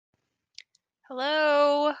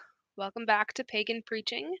Hello, welcome back to Pagan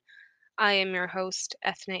Preaching. I am your host,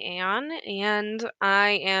 Ethne Aeon, and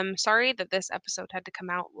I am sorry that this episode had to come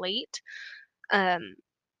out late. Um,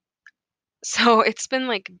 so it's been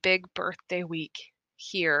like big birthday week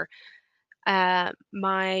here.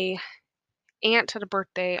 My aunt had a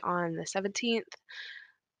birthday on the 17th.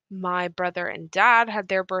 My brother and dad had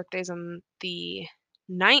their birthdays on the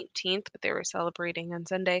 19th, but they were celebrating on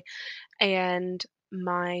Sunday. And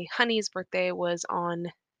my honey's birthday was on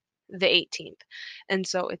the 18th. And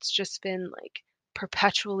so it's just been like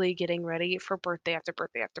perpetually getting ready for birthday after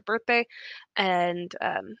birthday after birthday. And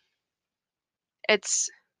it's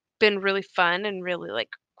been really fun and really like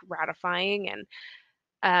gratifying.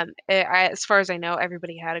 And as far as I know,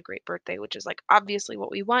 everybody had a great birthday, which is like obviously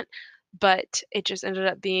what we want. But it just ended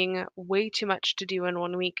up being way too much to do in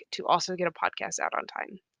one week to also get a podcast out on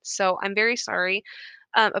time. So I'm very sorry.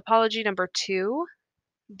 Apology number two,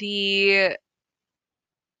 the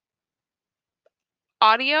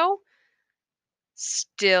audio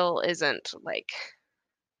still isn't like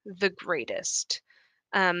the greatest.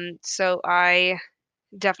 So I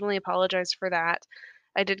definitely apologize for that.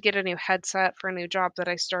 I did get a new headset for a new job that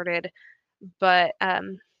I started, but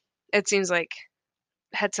it seems like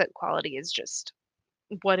headset quality is just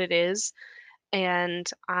what it is. And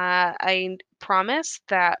I promise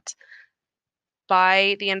that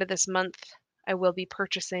by the end of this month, I will be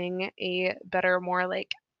purchasing a better, more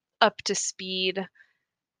like up to speed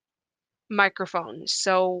microphone.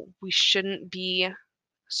 So we shouldn't be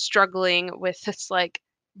struggling with this like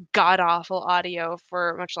god awful audio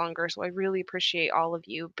for much longer. So I really appreciate all of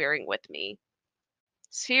you bearing with me.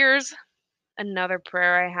 So here's another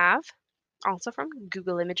prayer I have, also from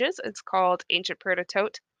Google Images. It's called Ancient Prayer to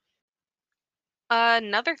Thoth.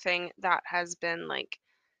 Another thing that has been like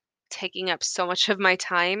taking up so much of my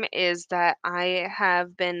time is that I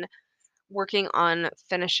have been working on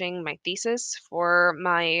finishing my thesis for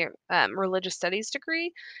my religious studies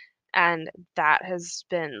degree, and that has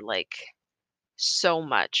been like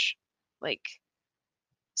like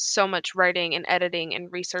so much writing and editing and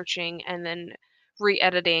researching and then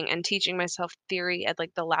re-editing and teaching myself theory at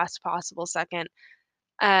like the last possible second.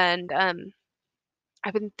 And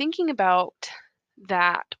I've been thinking about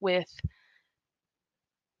that with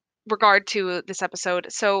regard to this episode.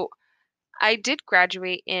 So I did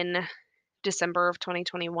graduate in December of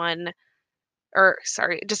 2021, or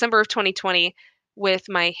sorry, December of 2020 with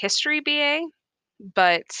my history BA,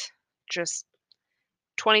 but just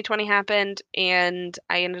 2020 happened and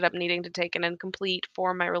I ended up needing to take an incomplete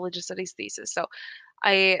for my religious studies thesis. So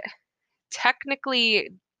I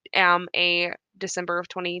technically am a December of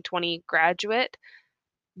 2020 graduate,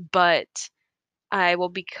 but I will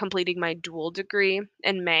be completing my dual degree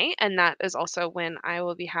in May, and that is also when I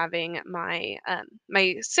will be having my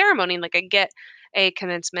ceremony. Like I get a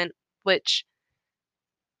commencement, which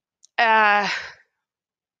uh,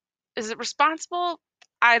 is it responsible?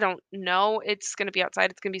 I don't know. It's going to be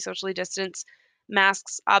outside. It's going to be socially distanced,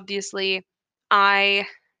 masks, obviously. I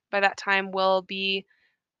by that time will be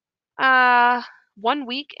uh 1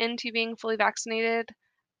 week into being fully vaccinated.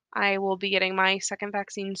 I will be getting my second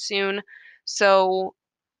vaccine soon. So,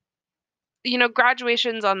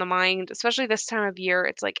 graduation's on the mind, especially this time of year.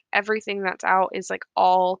 It's like everything that's out is like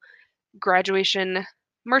all graduation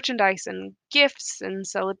merchandise and gifts and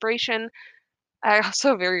celebration. I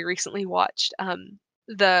also very recently watched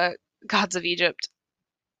the Gods of Egypt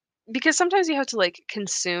because sometimes you have to like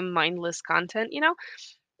consume mindless content,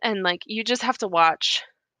 and like you just have to watch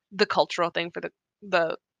the cultural thing for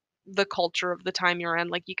the the culture of the time you're in.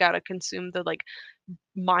 Like you gotta consume the like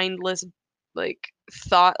mindless, like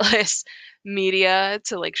thoughtless media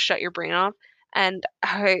to like shut your brain off. And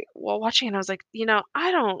while watching it, I was like,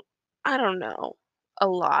 I don't know a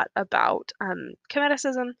lot about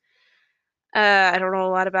Comedicism. I don't know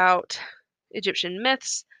a lot about Egyptian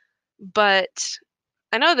myths, but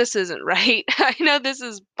I know this isn't right. I know this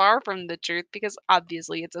is far from the truth because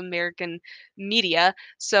obviously it's American media,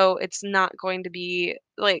 so it's not going to be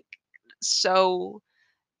like so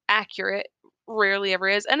accurate. Rarely ever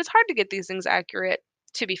is, and it's hard to get these things accurate,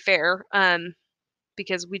 to be fair,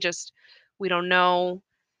 because we don't know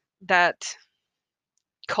that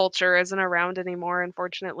culture isn't around anymore,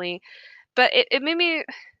 unfortunately. But it made me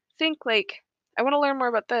think like I want to learn more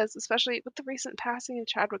about this, especially with the recent passing of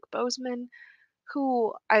Chadwick Boseman,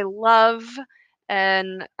 who I love,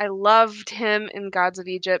 and I loved him in Gods of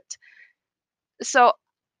Egypt. So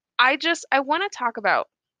I want to talk about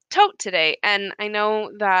Tote today, and I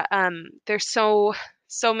know that there's so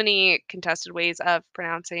many contested ways of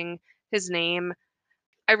pronouncing his name.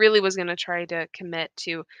 I really was gonna try to commit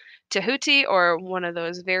to Tahuti or one of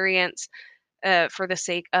those variants, for the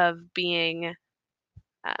sake of being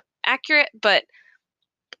uh, accurate. But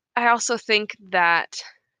I also think that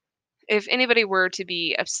if anybody were to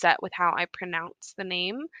be upset with how I pronounce the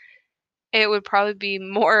name, it would probably be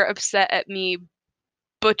more upset at me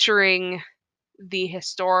butchering the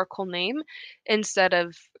historical name instead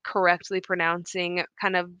of correctly pronouncing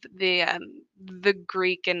kind of the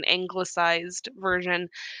Greek and anglicized version.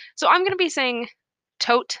 So I'm going to be saying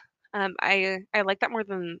Tote. I like that more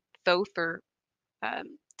than Thoth or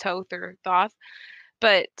Toth or Thoth,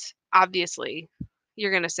 but obviously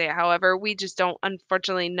you're going to say it however. We just don't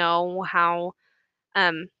unfortunately know how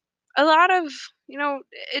um, a lot of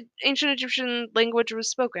ancient Egyptian language was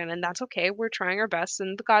spoken, and that's okay. We're trying our best,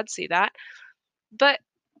 and the gods see that. But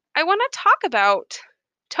I want to talk about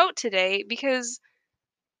Tote today because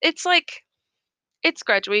it's like it's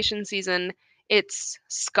graduation season, it's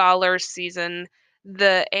scholar season.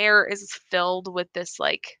 The air is filled with this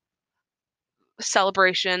like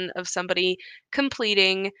celebration of somebody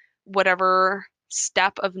completing whatever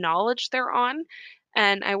step of knowledge they're on.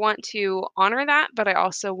 And I want to honor that, but I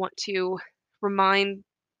also want to remind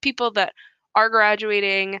people that are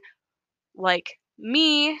graduating, like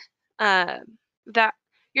me, uh, that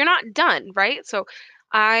you're not done, right? So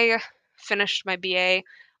I finished my BA.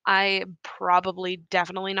 I probably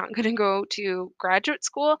definitely not going to go to graduate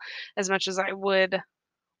school as much as I would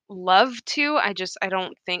love to. I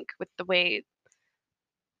don't think with the way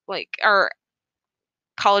like our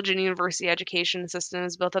college and university education system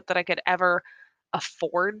is built up that I could ever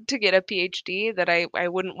afford to get a PhD that I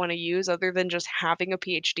wouldn't want to use other than just having a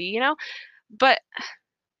PhD. But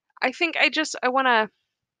I think I want to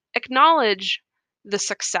acknowledge the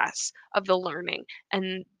success of the learning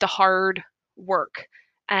and the hard work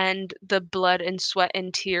and the blood and sweat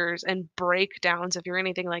and tears and breakdowns if you're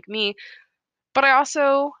anything like me. But I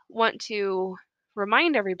also want to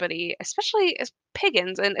remind everybody, especially as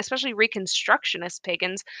pagans and especially Reconstructionist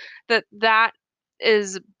pagans, that that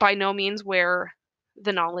is by no means where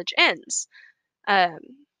the knowledge ends. Um,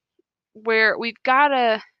 where we've got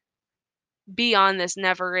to be on this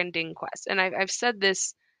never-ending quest. And I've said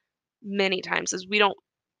this many times, is we don't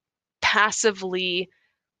passively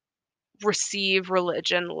receive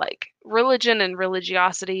religion. Like religion and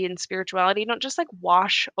religiosity and spirituality don't just like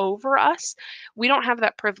wash over us. We don't have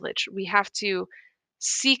that privilege. We have to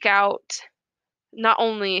seek out not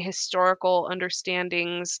only historical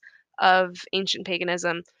understandings of ancient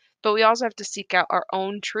paganism, but we also have to seek out our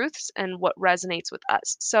own truths and what resonates with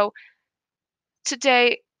us. So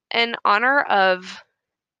today, in honor of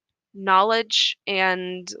knowledge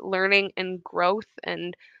and learning and growth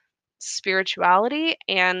and spirituality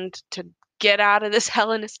and to get out of this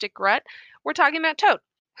Hellenistic rut, we're talking about Toth,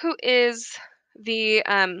 who is the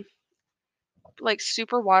like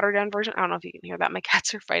super watered down version. I don't know if you can hear that. My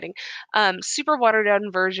cats are fighting. Super watered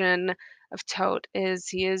down version of Toth is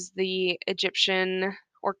he is the Egyptian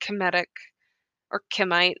or Kemetic or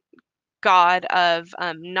Kemite god of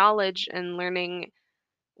knowledge and learning,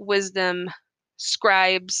 wisdom,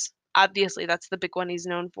 scribes. Obviously, that's the big one he's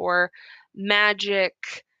known for. Magic,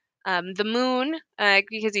 the moon,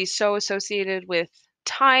 because he's so associated with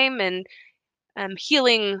time and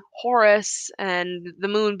healing Horus, and the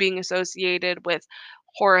moon being associated with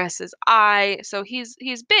Horus's eye. So he's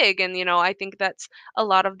big, and I think that's a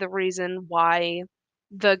lot of the reason why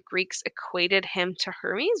the Greeks equated him to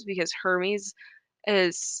Hermes, because Hermes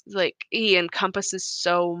is like he encompasses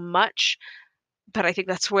so much, but I think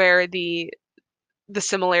that's where the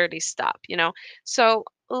similarities stop. So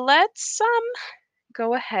let's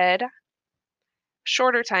go ahead.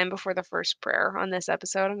 Shorter time before the first prayer on this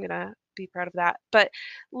episode. I'm gonna be proud of that. But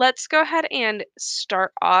let's go ahead and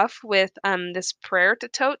start off with this prayer to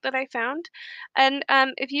Toth that I found. And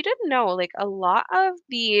if you didn't know, like a lot of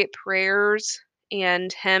the prayers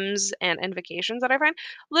and hymns and invocations that I find,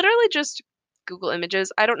 literally just Google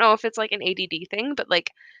images. I don't know if it's like an ADD thing, but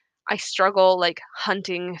like I struggle like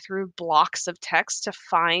hunting through blocks of text to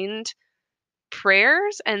find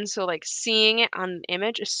prayers, and so like seeing it on an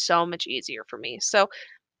image is so much easier for me. So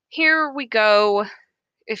here we go.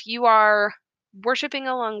 If you are worshiping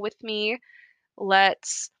along with me,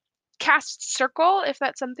 let's cast circle if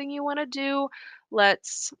that's something you want to do.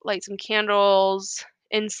 Let's light some candles,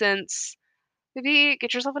 incense. Maybe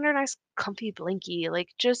get yourself under a nice comfy blankie. Like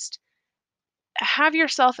just have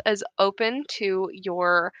yourself as open to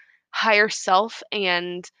your higher self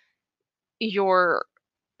and your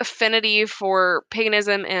affinity for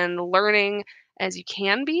paganism and learning as you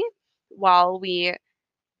can be while we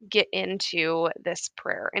get into this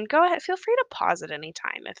prayer. And go ahead, feel free to pause at any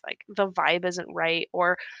time if like the vibe isn't right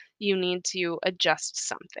or you need to adjust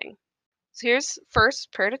something. So here's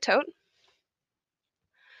first prayer to Toth.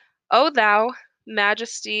 O thou,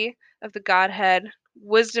 majesty of the Godhead,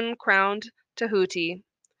 wisdom crowned Tahuti,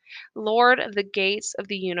 Lord of the gates of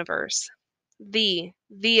the universe, thee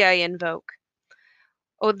I invoke.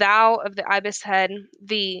 O thou of the ibis head,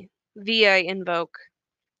 thee I invoke.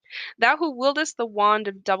 Thou who wieldest the wand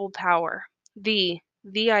of double power, thee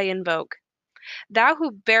I invoke. Thou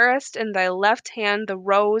who bearest in thy left hand the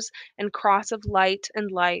rose and cross of light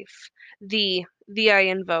and life, thee I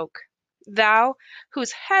invoke. Thou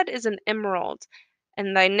whose head is an emerald,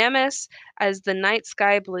 and thy nemes as the night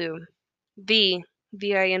sky blue, thee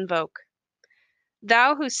I invoke.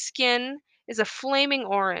 Thou whose skin is a flaming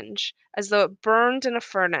orange, as though it burned in a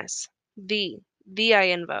furnace, thee I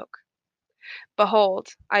invoke. Behold,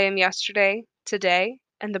 I am yesterday, today,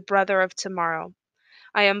 and the brother of tomorrow.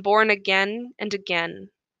 I am born again and again.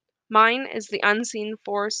 Mine is the unseen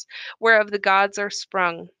force whereof the gods are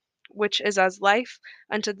sprung, which is as life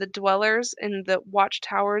unto the dwellers in the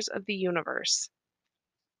watchtowers of the universe.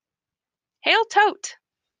 Hail Tote!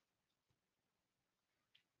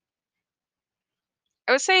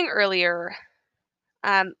 I was saying earlier,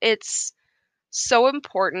 it's so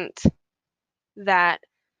important that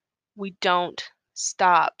we don't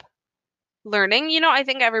stop learning. I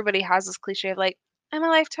think everybody has this cliche of like, I'm a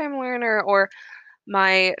lifetime learner, or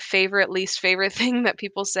my favorite, least favorite thing that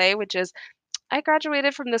people say, which is, I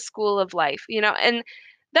graduated from the school of life, and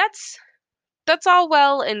that's that's all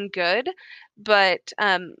well and good, but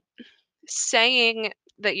saying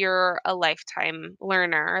that you're a lifetime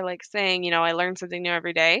learner, like saying, I learn something new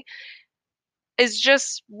every day, is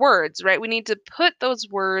just words, right? We need to put those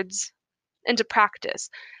words into practice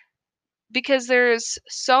because there's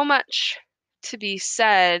so much to be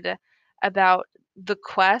said about the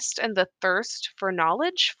quest and the thirst for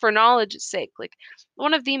knowledge's sake. Like,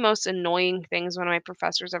 one of the most annoying things one of my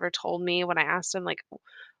professors ever told me when I asked him, like,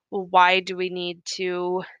 well, why do we need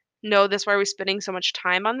to know this? Why are we spending so much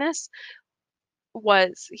time on this?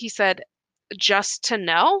 Was he said, just to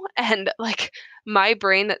know? And like, my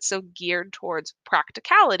brain that's so geared towards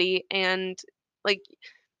practicality and like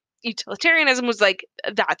utilitarianism was like,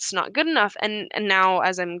 that's not good enough. And now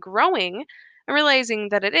as I'm growing, I'm realizing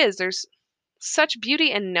that it is. There's such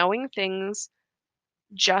beauty in knowing things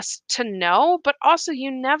just to know, but also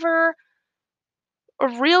you never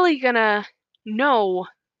are really gonna know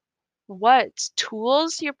what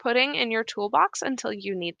tools you're putting in your toolbox until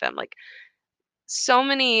you need them. Like, so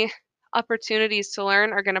many opportunities to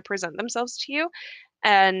learn are going to present themselves to you,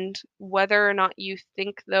 and whether or not you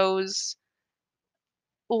think those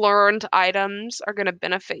learned items are going to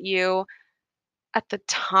benefit you at the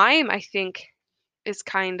time, I think is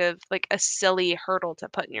kind of like a silly hurdle to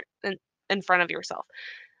put in front of yourself.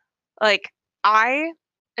 Like, I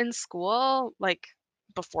in school, like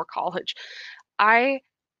before college, I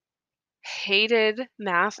hated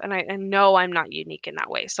math, and I know I'm not unique in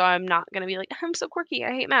that way. So I'm not gonna be like, I'm so quirky,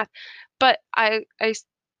 I hate math. But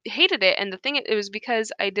hated it, and the thing, it was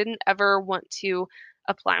because I didn't ever want to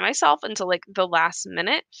apply myself until like the last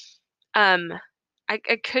minute. Um, I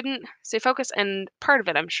couldn't stay focused, and part of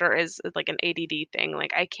it I'm sure is like an ADD thing.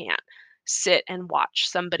 Like, I can't sit and watch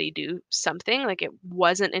somebody do something. Like, it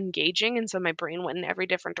wasn't engaging, and so my brain went in every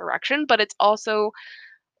different direction. But it's also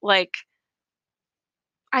like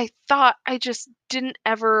I thought I just didn't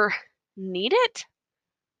ever need it.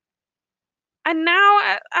 And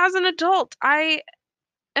now, as an adult, I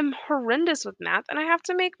am horrendous with math, and I have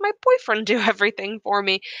to make my boyfriend do everything for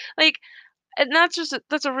me. Like, and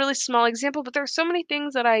that's a really small example, but there's so many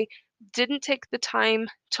things that I didn't take the time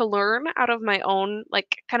to learn out of my own,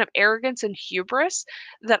 like, kind of arrogance and hubris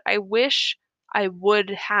that I wish I would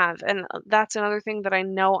have. And that's another thing that I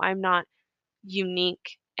know I'm not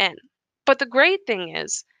unique in. But the great thing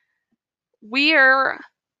is, we are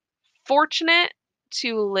fortunate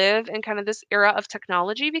to live in kind of this era of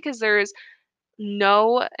technology because there is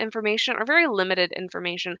no information or very limited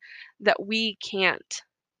information that we can't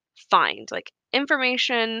find. Like,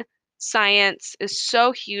 information science is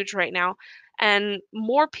so huge right now, and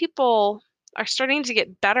more people are starting to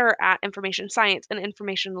get better at information science and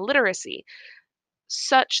information literacy,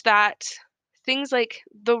 such that things like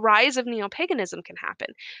the rise of neo-paganism can happen,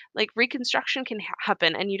 like reconstruction can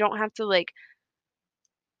happen, and you don't have to like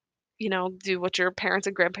do what your parents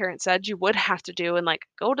and grandparents said you would have to do and like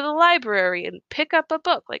go to the library and pick up a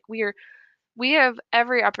book. Like, we have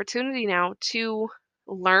every opportunity now to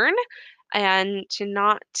learn and to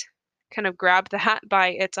not kind of grab the hat by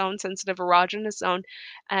its own sensitive erogenous zone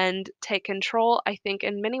and take control, I think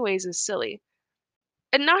in many ways is silly.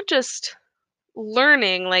 And not just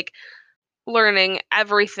learning, like learning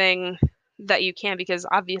everything that you can, because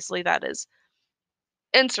obviously that is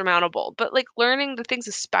insurmountable, but like learning the things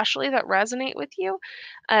especially that resonate with you.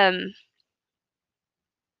 Um,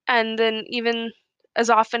 and then even as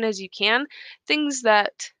often as you can, things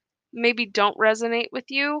that maybe don't resonate with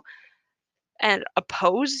you and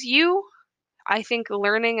oppose you. I think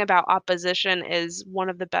learning about opposition is one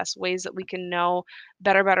of the best ways that we can know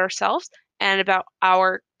better about ourselves and about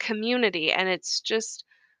our community. And it's just,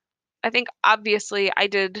 I think obviously I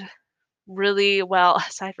did really well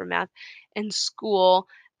aside from math in school,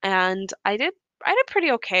 and I did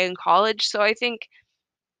pretty okay in college. So I think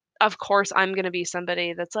of course I'm going to be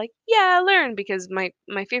somebody that's like, yeah, learn, because my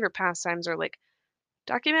favorite pastimes are like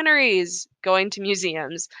documentaries, going to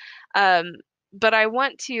museums. Um, but I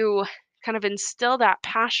want to kind of instill that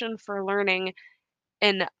passion for learning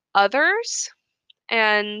in others,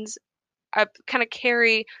 and I kind of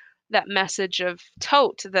carry that message of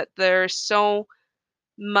Thoth, that there's so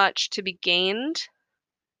much to be gained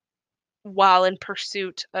while in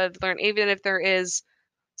pursuit of learn, even if there is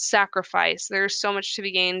sacrifice, there's so much to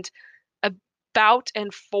be gained about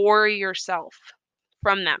and for yourself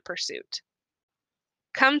from that pursuit.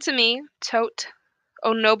 Come to me, Thoth,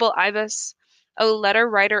 O noble ibis, O letter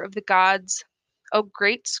writer of the gods, O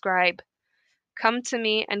great scribe, come to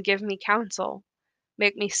me and give me counsel.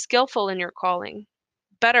 Make me skillful in your calling.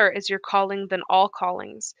 Better is your calling than all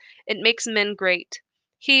callings. It makes men great.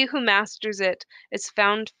 He who masters it is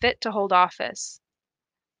found fit to hold office.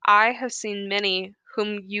 I have seen many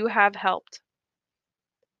whom you have helped.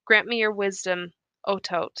 Grant me your wisdom, O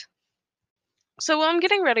Thoth. So while I'm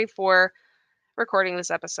getting ready for recording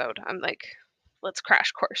this episode, I'm like, let's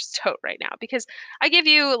crash course Thoth right now, because I give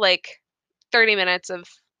you like 30 minutes of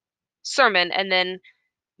sermon, and then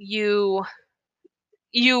you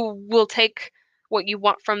you will take what you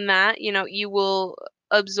want from that. You will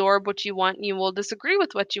absorb what you want, you will disagree with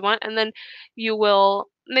what you want, and then you will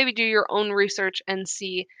maybe do your own research and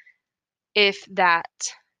see if that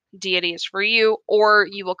deity is for you, or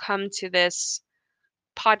you will come to this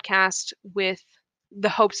podcast with the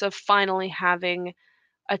hopes of finally having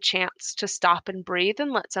a chance to stop and breathe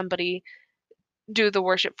and let somebody do the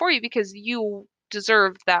worship for you, because you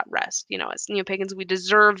deserve that rest. As neo-pagans, we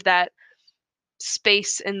deserve that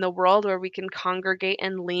space in the world where we can congregate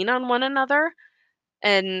and lean on one another,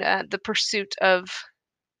 and the pursuit of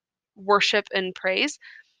worship and praise.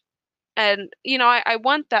 And I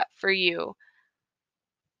want that for you,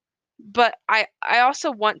 but I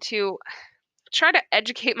also want to try to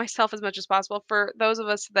educate myself as much as possible for those of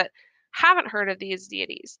us that haven't heard of these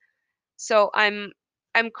deities. So I'm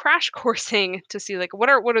crash coursing to see like what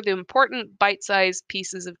are the important bite-sized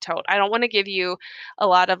pieces of Thoth. I don't want to give you a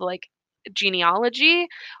lot of like genealogy.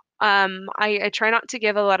 I try not to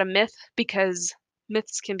give a lot of myth, because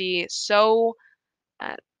myths can be so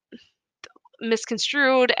uh,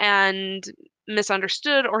 misconstrued and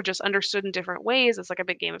misunderstood, or just understood in different ways. It's like a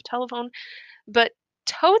big game of telephone. But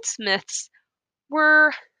Thoth's myths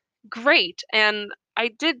were great, and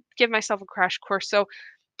I did give myself a crash course. So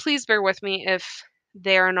please bear with me if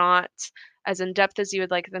they're not as in depth as you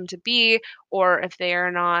would like them to be, or if they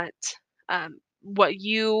are not what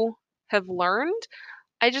you have learned.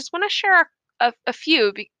 I just want to share a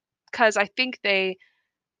few, because I think they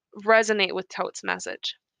resonate with Tote's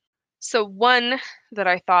message. So one that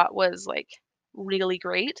I thought was like really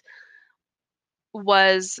great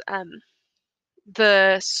was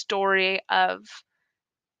the story of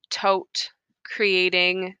Tote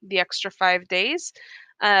creating the extra 5 days.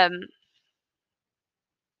 Um,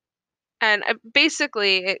 and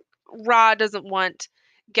basically, Ra doesn't want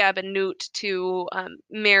Geb and Newt to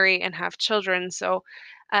marry and have children, so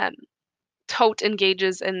um, Tote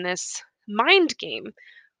engages in this mind game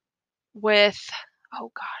with,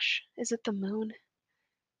 oh gosh, is it the moon?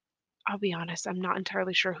 I'll be honest, I'm not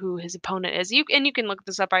entirely sure who his opponent is. You can look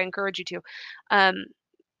this up. I encourage you to. Um,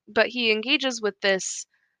 but he engages with this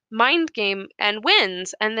mind game and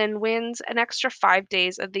wins, and then wins an extra 5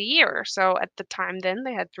 days of the year. So at the time then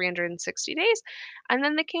they had 360 days, and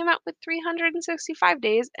then they came out with 365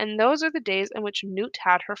 days, and those are the days in which Newt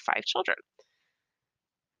had her 5 children.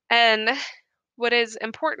 And what is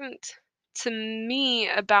important to me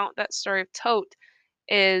about that story of Tote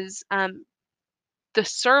is the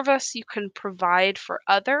service you can provide for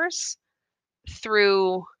others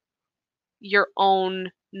through your own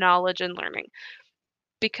knowledge and learning.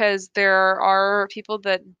 Because there are people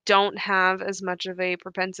that don't have as much of a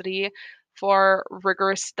propensity for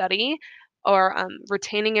rigorous study or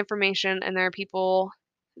retaining information, and there are people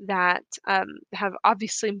that have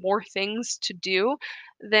obviously more things to do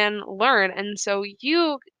than learn. And so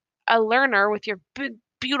you, a learner with your big,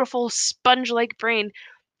 beautiful sponge-like brain,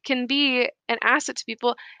 can be an asset to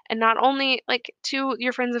people, and not only like to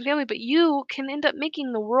your friends and family, but you can end up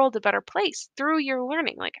making the world a better place through your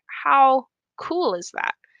learning. Like, how cool is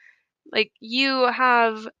that? Like, you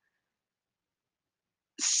have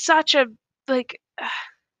such a, like,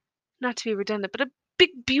 not to be redundant, but a big,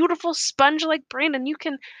 beautiful sponge-like brain, and you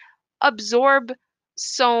can absorb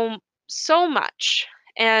so so much.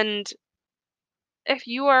 And if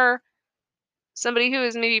you are somebody who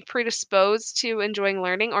is maybe predisposed to enjoying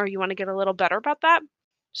learning, or you want to get a little better about that,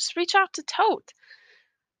 just reach out to Tote.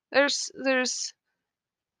 There's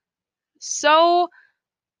so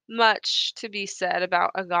much to be said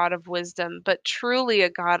about a God of wisdom, but truly a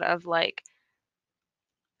God of like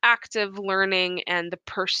active learning and the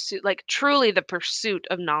pursuit, like truly the pursuit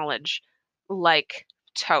of knowledge, like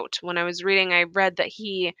Tote. When I was reading, I read that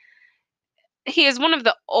he is one of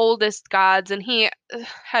the oldest gods, and he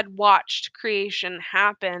had watched creation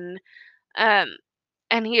happen, um,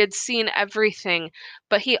 and he had seen everything,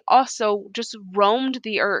 but he also just roamed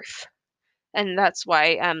the earth, and that's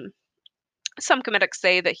why some comedics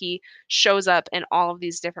say that he shows up in all of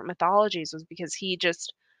these different mythologies was because he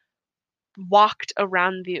just walked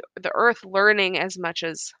around the earth learning as much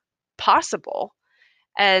as possible.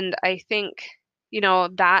 And I think,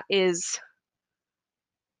 that is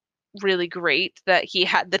really great that he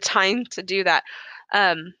had the time to do that.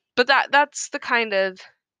 But that's the kind of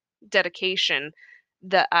dedication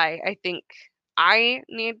that I think I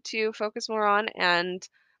need to focus more on, and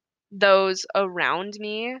those around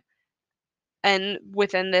me and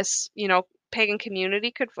within this, pagan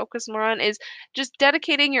community could focus more on, is just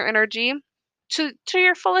dedicating your energy to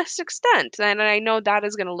your fullest extent. And I know that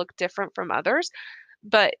is going to look different from others,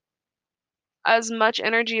 but as much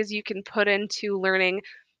energy as you can put into learning,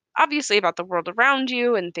 obviously, about the world around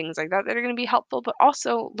you and things like that are going to be helpful, but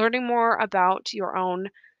also learning more about your own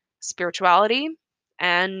spirituality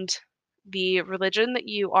and the religion that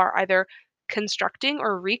you are either constructing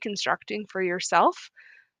or reconstructing for yourself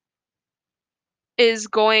is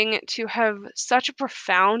going to have such a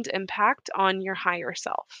profound impact on your higher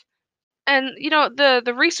self. And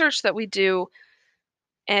the research that we do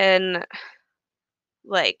in,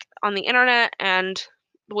 like, on the internet and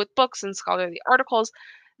with books and scholarly articles,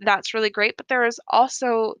 that's really great. But there is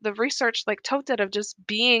also the research, like Tote did, of just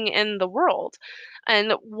being in the world,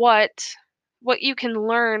 and what you can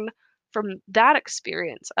learn from that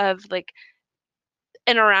experience of like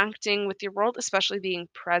interacting with your world, especially being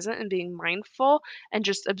present and being mindful and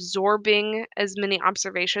just absorbing as many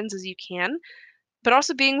observations as you can, but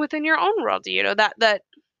also being within your own world. That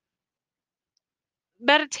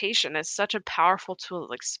meditation is such a powerful tool.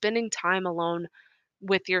 Like, spending time alone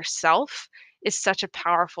with yourself is such a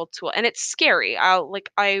powerful tool, and it's scary.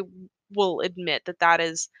 I will admit that that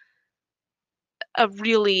is a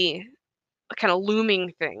really kind of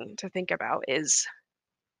looming thing to think about, is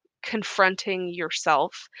confronting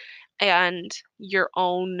yourself and your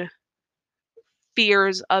own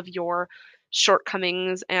fears of your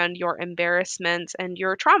shortcomings and your embarrassments and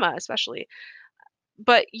your trauma, especially.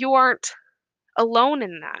 But you aren't alone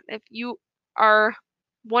in that. If you are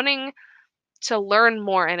wanting to learn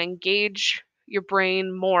more and engage your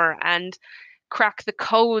brain more and crack the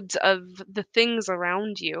codes of the things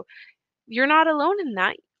around you, you're not alone in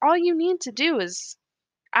that. All you need to do is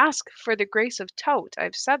ask for the grace of Tote.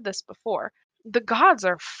 I've said this before. The gods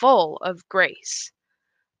are full of grace.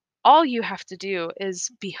 All you have to do is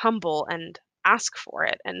be humble and ask for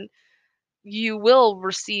it, and you will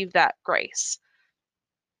receive that grace.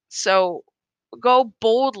 So go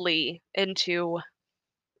boldly into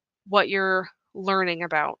what you're learning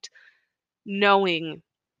about, knowing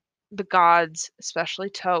the gods, especially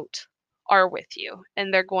Tote, are with you,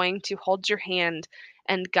 and they're going to hold your hand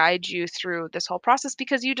and guide you through this whole process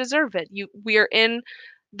because you deserve it. We are in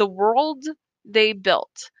the world they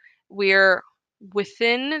built. We're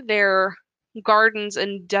within their gardens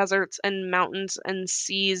and deserts and mountains and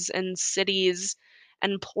seas and cities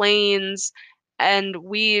and plains, and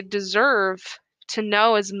we deserve to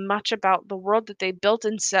know as much about the world that they built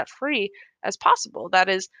and set free as possible. That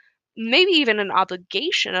is maybe even an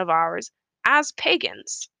obligation of ours as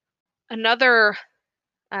pagans. Another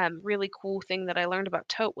really cool thing that I learned about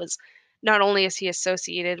Tote was not only is he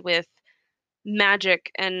associated with magic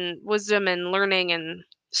and wisdom and learning and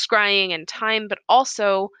scrying and time, but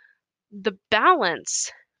also the balance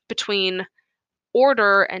between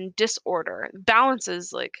order and disorder. Balance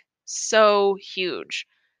is like so huge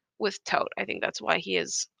with Tote. I think that's why he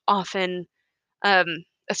is often um,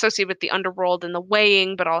 associated with the underworld and the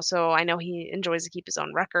weighing, but also I know he enjoys to keep his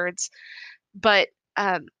own records. But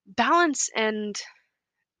balance and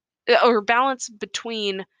or balance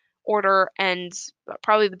between order and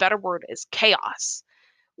probably the better word is chaos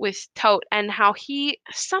with Thoth and how he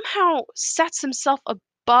somehow sets himself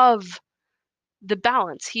above the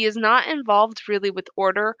balance. He is not involved really with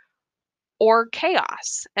order or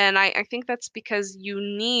chaos. And I think that's because you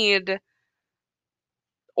need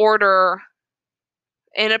order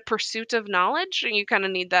in a pursuit of knowledge. You kind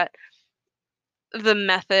of need that the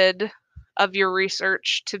method of your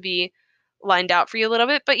research to be lined out for you a little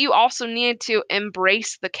bit, but you also need to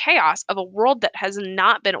embrace the chaos of a world that has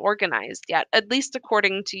not been organized yet, at least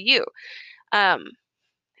according to you. Um,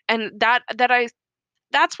 and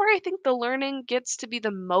that's where I think the learning gets to be the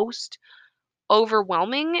most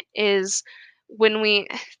overwhelming is when we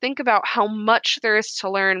think about how much there is to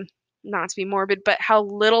learn, not to be morbid, but how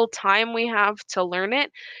little time we have to learn it.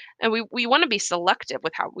 And we want to be selective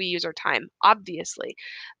with how we use our time, obviously.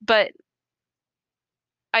 But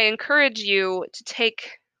I encourage you to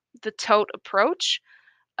take the tote approach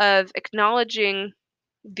of acknowledging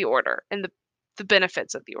the order and the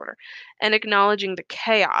benefits of the order and acknowledging the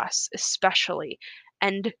chaos, especially,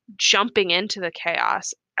 and jumping into the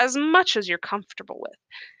chaos as much as you're comfortable with.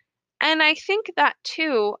 And I think that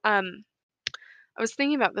too, I was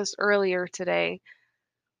thinking about this earlier today.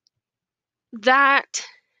 That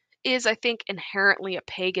is, I think, inherently a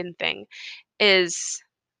pagan thing, is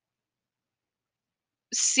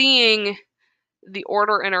seeing the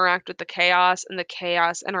order interact with the chaos and the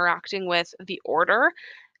chaos interacting with the order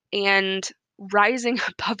and rising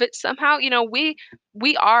above it somehow.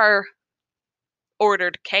 We are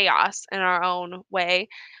ordered chaos in our own way.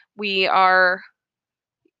 We are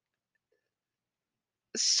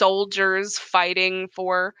soldiers fighting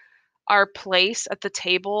for our place at the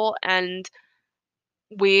table, and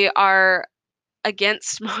we are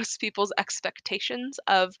against most people's expectations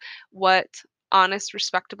of what honest,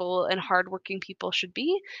 respectable, and hardworking people should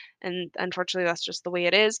be. And unfortunately, that's just the way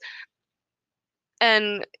it is.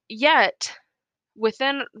 And yet,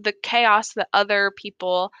 within the chaos that other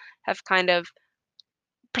people have kind of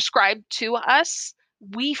prescribed to us,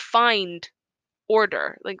 we find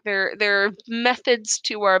order. Like there are methods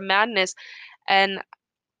to our madness. And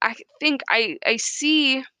I think I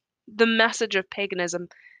see the message of paganism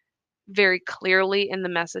very clearly in the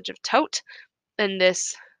message of Thoth and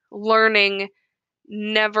this learning,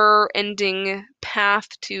 never ending path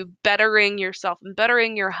to bettering yourself and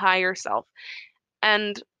bettering your higher self.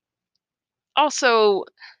 And also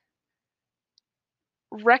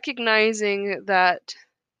recognizing that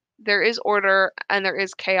there is order and there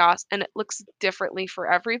is chaos and it looks differently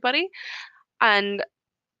for everybody. And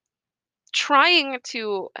trying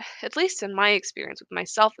to, at least in my experience with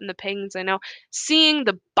myself and the pagans I know, seeing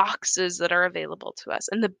the boxes that are available to us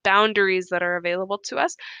and the boundaries that are available to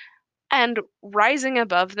us and rising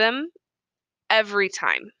above them every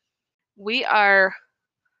time. We are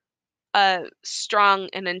a strong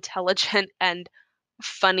and intelligent and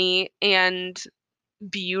funny and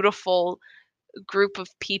beautiful group of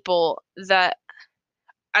people that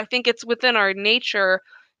I think it's within our nature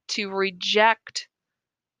to reject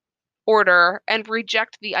order and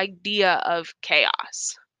reject the idea of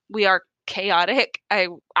chaos. We are chaotic. I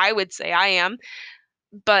would say I am,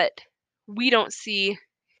 but we don't see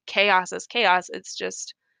chaos as chaos. It's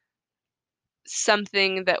just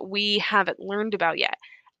something that we haven't learned about yet.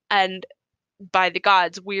 And by the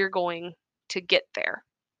gods, we're going to get there.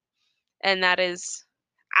 And that is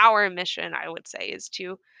our mission, I would say, is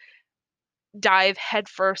to dive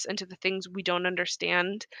headfirst into the things we don't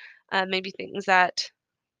understand, maybe things that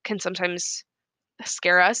can sometimes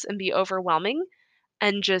scare us and be overwhelming,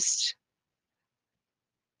 and just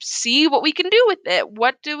see what we can do with it.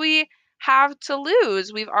 What do we have to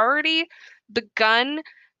lose? We've already begun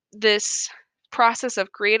this process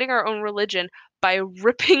of creating our own religion by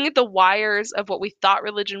ripping the wires of what we thought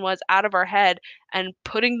religion was out of our head and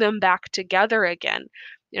putting them back together again.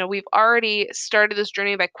 We've already started this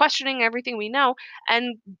journey by questioning everything we know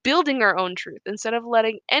and building our own truth instead of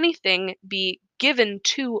letting anything be given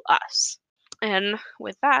to us. And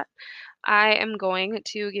with that, I am going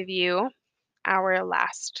to give you our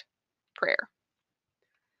last prayer.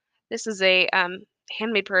 This is a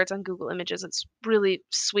handmade prayer. It's on Google Images. It's really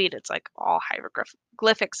sweet. It's like all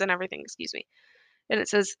hieroglyphics and everything, excuse me. And it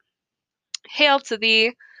says, Hail to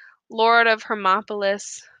thee, Lord of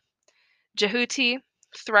Hermopolis, Jehuti,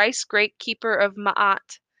 thrice great keeper of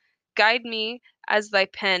Ma'at. Guide me as thy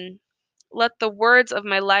pen. Let the words of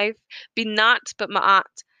my life be naught but Ma'at.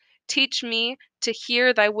 Teach me to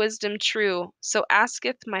hear thy wisdom true. So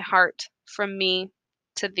asketh my heart from me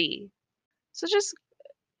to thee. So just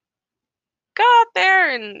go out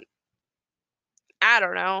there and, I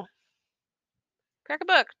don't know, crack a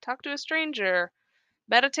book, talk to a stranger,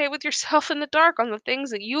 meditate with yourself in the dark on the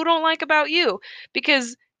things that you don't like about you,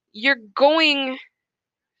 because you're going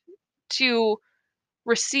to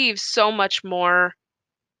receive so much more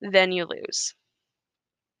than you lose.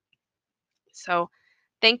 So,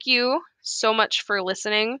 thank you so much for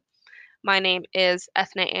listening. My name is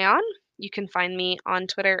Ethne Aeon. You can find me on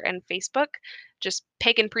Twitter and Facebook, just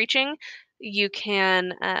Pagan Preaching. You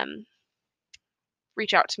can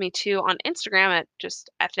reach out to me too on Instagram at just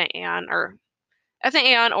Ethne Aeon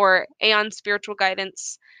or Aeon Spiritual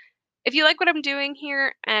Guidance. If you like what I'm doing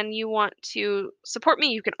here and you want to support me,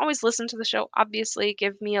 you can always listen to the show. Obviously,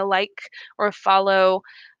 give me a like or a follow.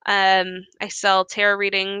 I sell tarot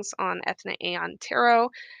readings on Ethne Aeon Tarot,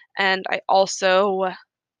 and I also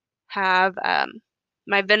have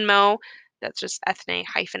my Venmo. That's just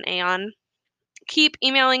ethne-aeon. Keep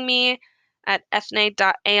emailing me at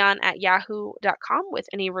ethne.aeon@yahoo.com with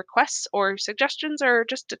any requests or suggestions or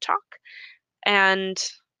just to talk. And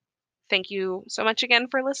thank you so much again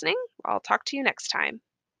for listening. I'll talk to you next time.